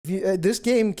you this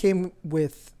game came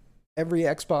with every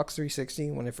Xbox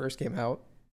 360 when it first came out.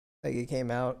 Like it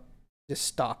came out just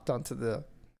stocked onto the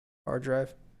hard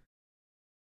drive.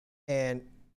 And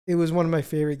it was one of my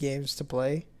favorite games to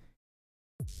play.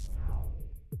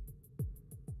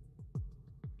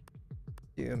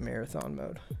 Do a marathon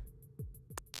mode.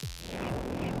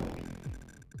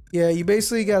 Yeah, you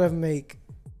basically gotta make.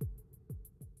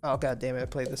 Oh god damn it! I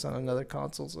played this on another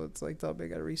console, so it's like I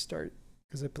gotta restart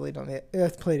because I played on the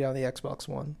Xbox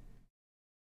One.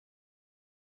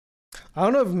 I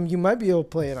don't know if you might be able to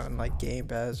play it on like Game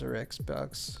Pass or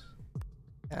Xbox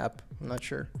app. I'm not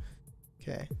sure.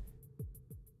 Okay.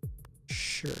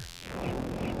 Sure.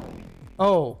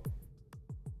 Oh.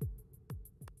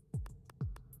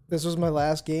 This was my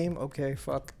last game? Okay,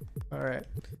 fuck. Alright.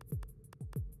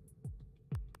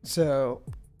 So,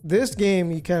 this game,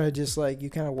 you kind of just like, you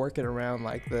kind of work it around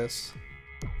like this.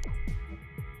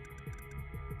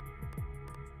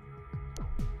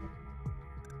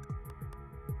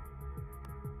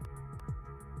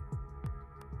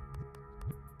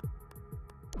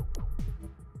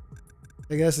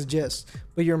 I guess it's just.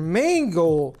 But your main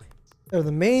goal, or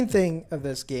the main thing of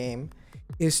this game,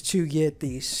 is to get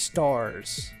these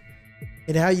stars.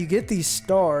 And how you get these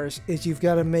stars is you've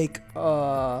got to make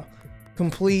a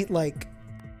complete like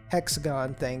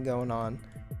hexagon thing going on,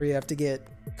 where you have to get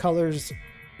colors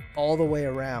all the way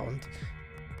around,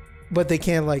 but they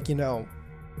can't like, you know,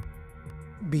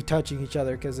 be touching each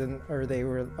other because then, or they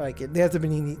were like, they have to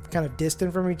be kind of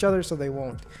distant from each other so they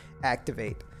won't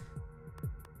activate.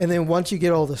 And then once you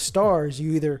get all the stars,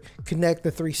 you either connect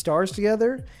the 3 stars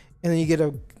together and then you get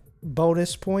a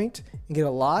bonus point and get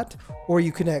a lot, or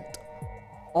you connect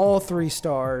all 3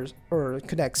 stars or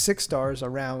connect 6 stars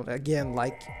around again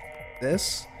like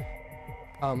this,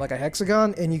 like a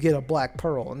hexagon, and you get a black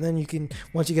pearl. And then you can,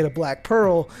 once you get a black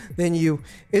pearl, then you,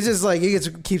 it's just like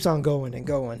it keeps on going and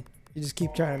going. You just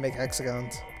keep trying to make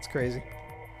hexagons. It's crazy.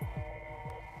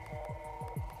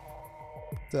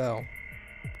 So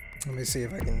let me see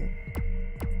if I can,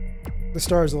 the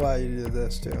stars allow you to do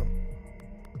this too.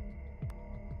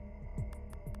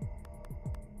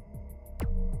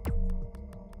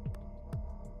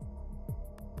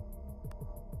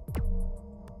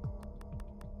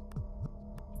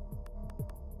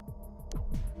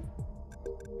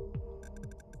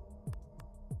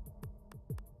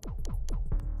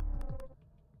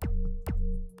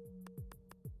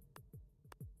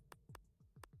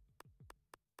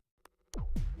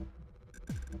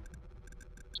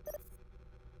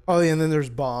 Oh, yeah, and then there's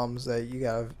bombs that you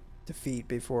gotta defeat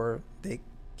before they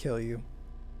kill you.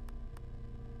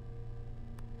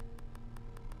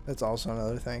 That's also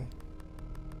another thing.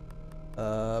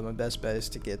 My best bet is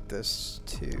to get this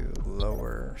to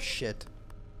lower shit.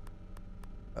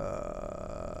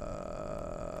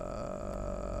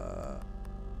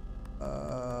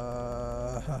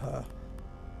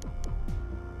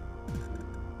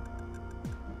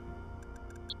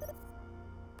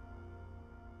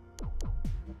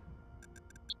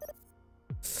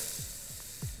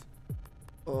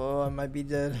 Oh, I might be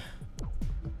dead.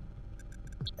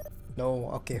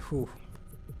 No, okay, whew.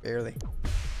 Barely.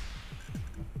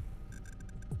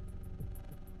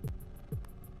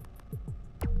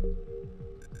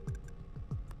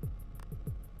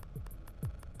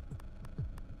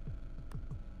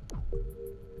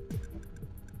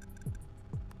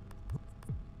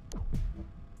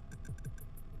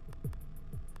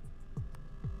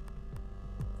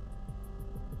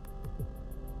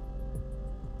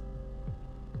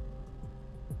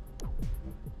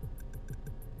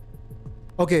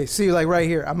 Okay, see, like right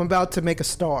here, I'm about to make a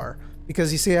star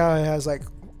because you see how it has like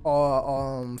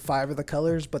 5 of the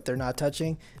colors, but they're not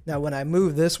touching. Now, when I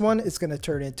move this one, it's gonna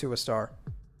turn into a star.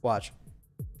 Watch.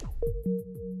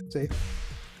 See?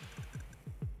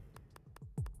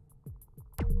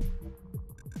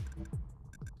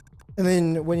 And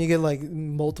then when you get like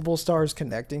multiple stars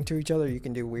connecting to each other, you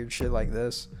can do weird shit like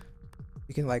this.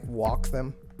 You can like walk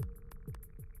them.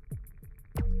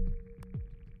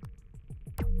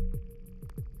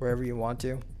 Wherever you want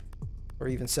to, or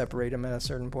even separate them at a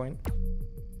certain point.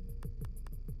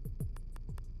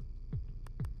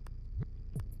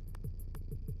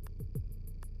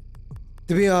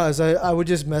 To be honest, I would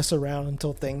just mess around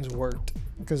until things worked,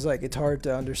 because like it's hard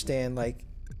to understand like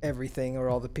everything or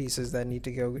all the pieces that need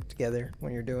to go together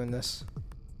when you're doing this.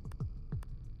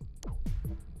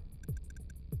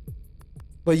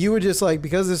 But you would just like,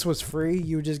 because this was free,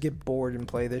 you would just get bored and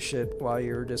play this shit while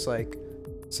you were just like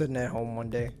sitting at home one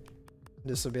day.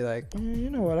 This will be like, you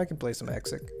know what, I can play some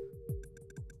HEXIC.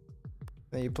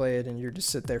 Then you play it and you're just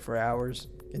sit there for hours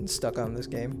getting stuck on this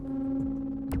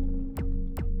game.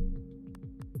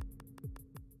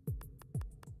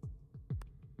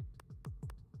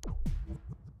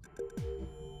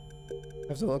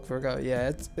 have to look for a copy.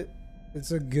 Yeah,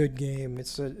 it's a good game.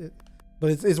 But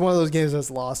it's one of those games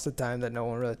that's lost to time that no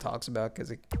one really talks about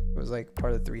because it was like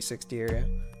part of the 360 area.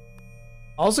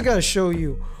 I also gotta show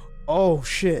you. Oh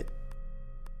shit.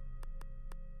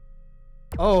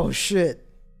 Oh shit.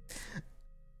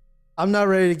 I'm not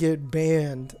ready to get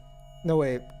banned. No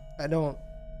wait, I don't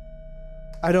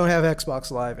have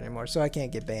Xbox Live anymore, so I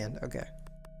can't get banned. Okay.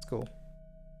 It's cool.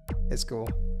 It's cool.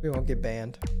 We won't get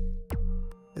banned.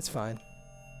 It's fine.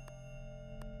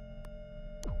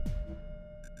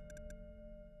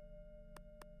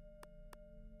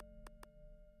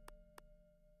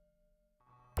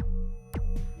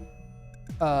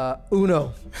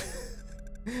 Uno.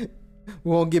 We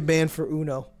won't get banned for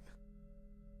Uno.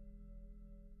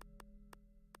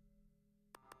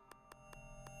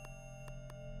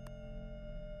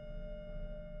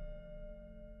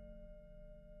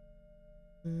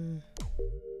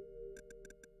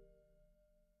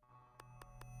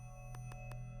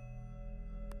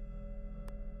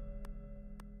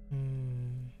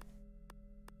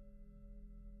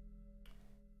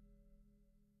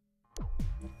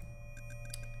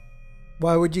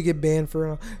 Why would you get banned for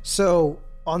Uno? So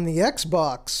on the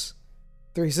Xbox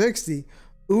 360,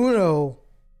 Uno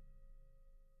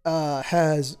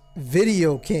has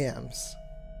video cams.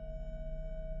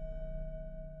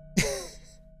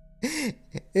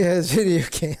 It has video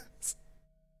cams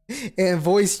and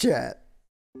voice chat.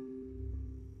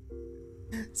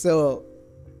 So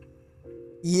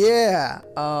yeah,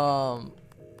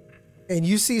 and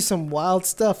you see some wild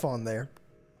stuff on there.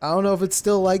 I don't know if it's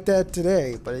still like that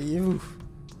today, but it was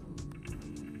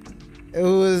it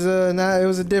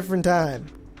was a different time.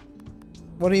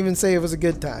 Wouldn't even say it was a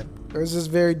good time. It was just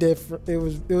very different. It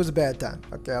was a bad time.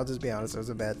 Okay, I'll just be honest. It was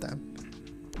a bad time.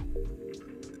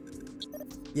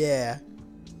 Yeah.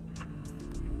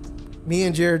 Me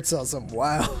and Jared saw some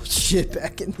wild shit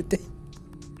back in the day.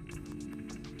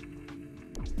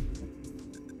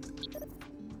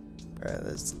 Alright,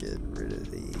 let's get rid of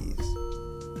these.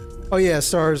 Oh yeah,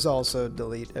 stars also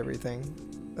delete everything.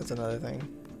 That's another thing.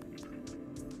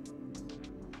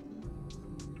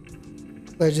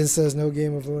 Legend says no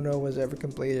game of Uno was ever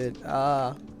completed.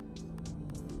 Ah.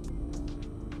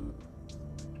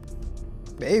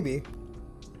 Maybe.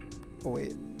 Oh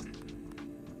wait.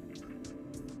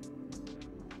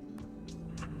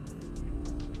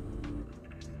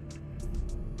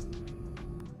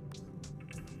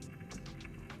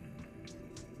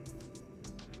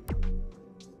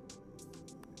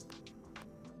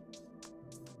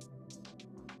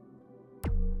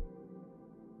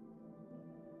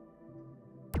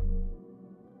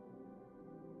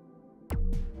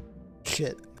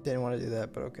 Shit, didn't want to do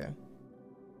that, but okay.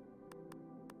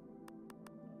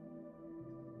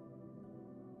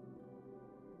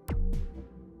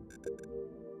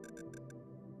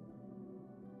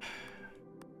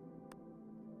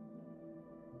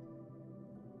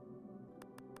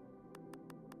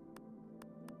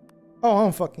 Oh,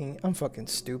 I'm fucking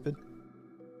stupid.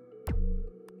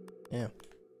 Yeah.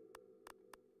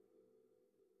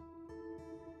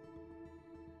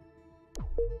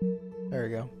 There we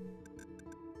go.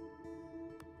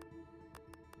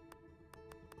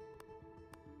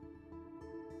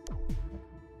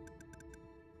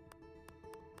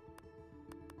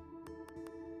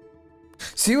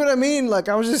 See what I mean? Like,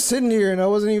 I was just sitting here and I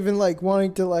wasn't even like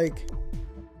wanting to like...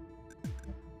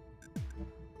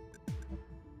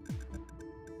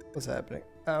 What's happening?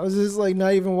 I was just like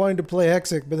not even wanting to play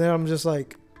HEXIC, but then I'm just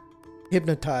like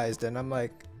hypnotized and I'm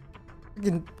like,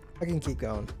 I can keep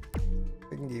going.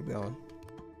 I can keep going.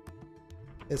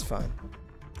 It's fine.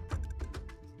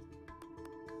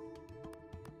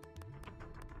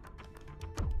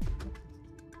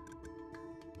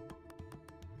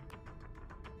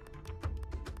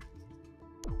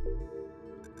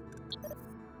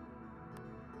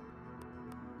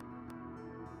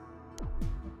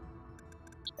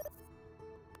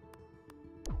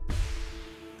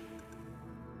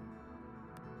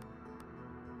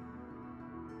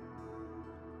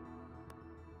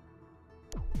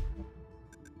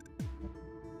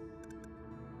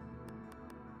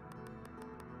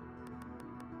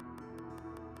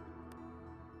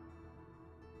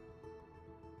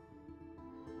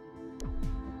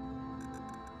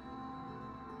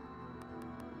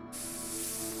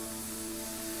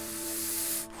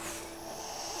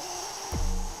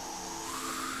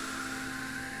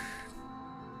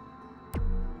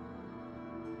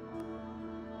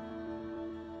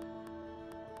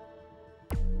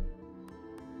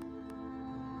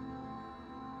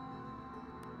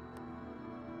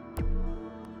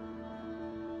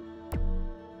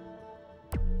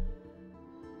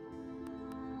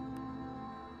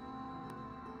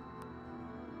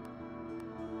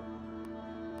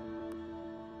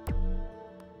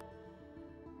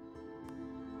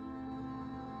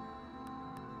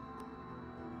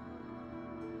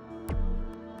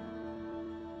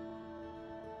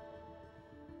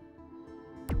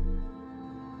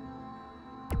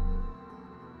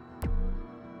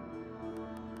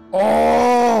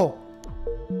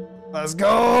 Let's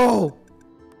go!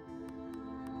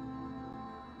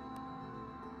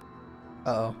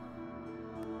 Uh-oh.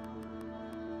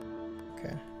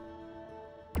 Okay.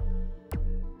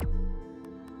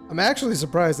 I'm actually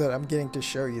surprised that I'm getting to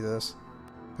show you this.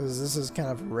 Because this is kind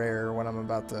of rare when I'm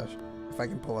about to... if I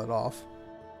can pull it off.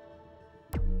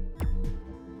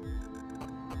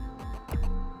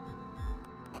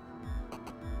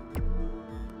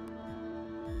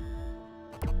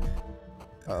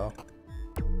 Uh-oh.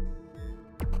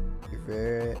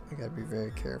 I gotta be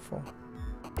very careful.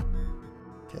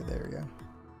 Okay, there we go.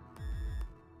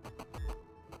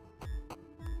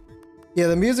 Yeah,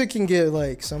 the music can get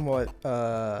like somewhat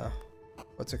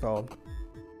what's it called?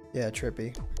 Yeah,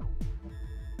 trippy.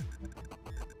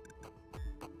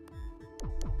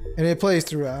 And it plays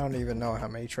through, I don't even know how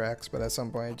many tracks, but at some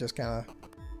point it just kinda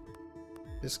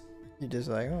you're just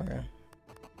like, oh, okay.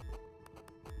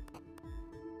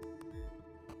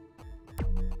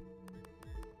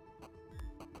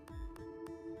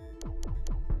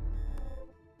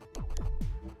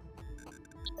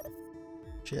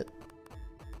 Shit.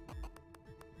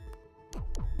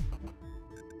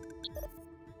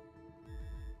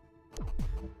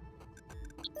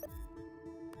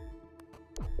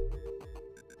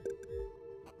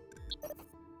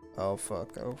 Oh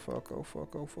fuck, oh fuck, oh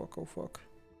fuck, oh fuck, oh fuck.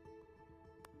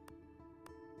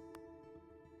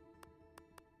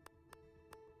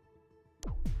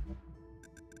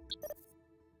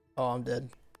 Oh, I'm dead.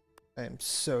 I am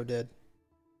so dead.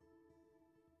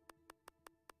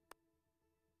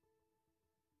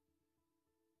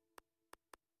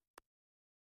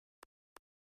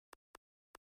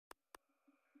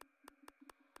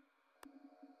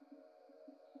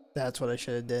 That's what I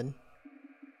should have did.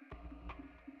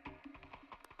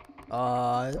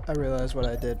 I realized what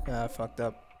I did. I fucked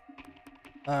up.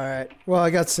 Alright. Well, I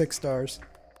got 6 stars.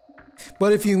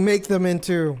 But if you make them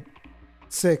into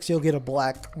 6, you'll get a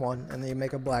black one. And then you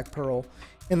make a black pearl.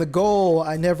 And the goal,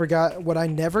 what I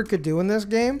never could do in this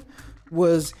game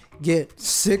was get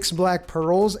 6 black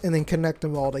pearls and then connect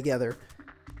them all together.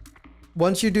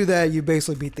 Once you do that, you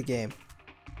basically beat the game.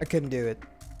 I couldn't do it.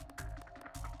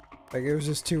 Like, it was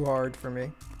just too hard for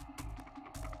me.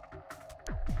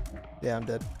 Yeah, I'm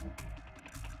dead.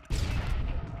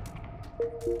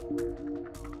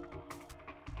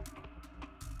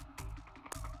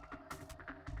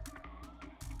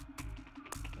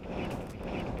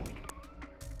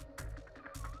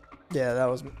 Yeah, that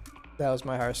was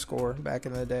my highest score back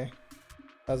in the day.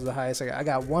 That was the highest I got. I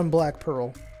got 1 black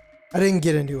pearl. I didn't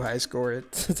get a new high score.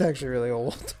 It's actually really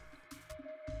old.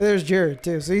 There's Jared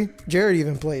too. See? Jared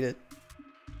even played it.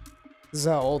 This is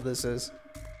how old this is.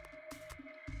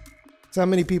 So how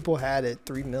many people had it?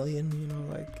 3 million, you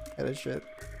know, like that shit.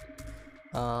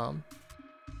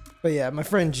 But yeah, my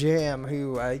friend Jam,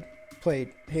 who I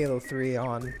played Halo 3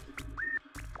 on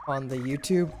the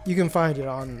YouTube. You can find it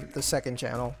on the second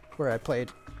channel where I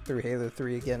played through Halo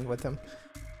 3 again with him.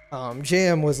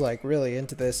 Jam was like really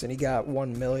into this, and he got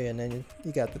 1 million, and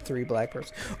he got the 3 black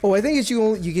pearls. Oh, I think it's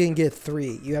you can get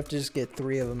 3. You have to just get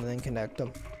 3 of them and then connect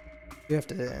them. You have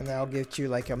to, and that'll get you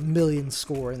like 1 million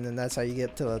score, and then that's how you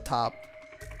get to the top.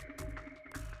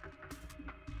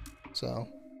 So,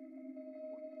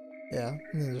 yeah,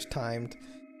 and then just timed.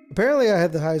 Apparently, I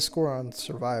had the highest score on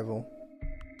survival.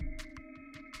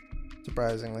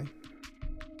 Surprisingly.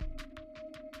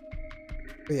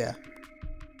 But yeah,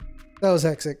 that was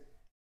HEXIC.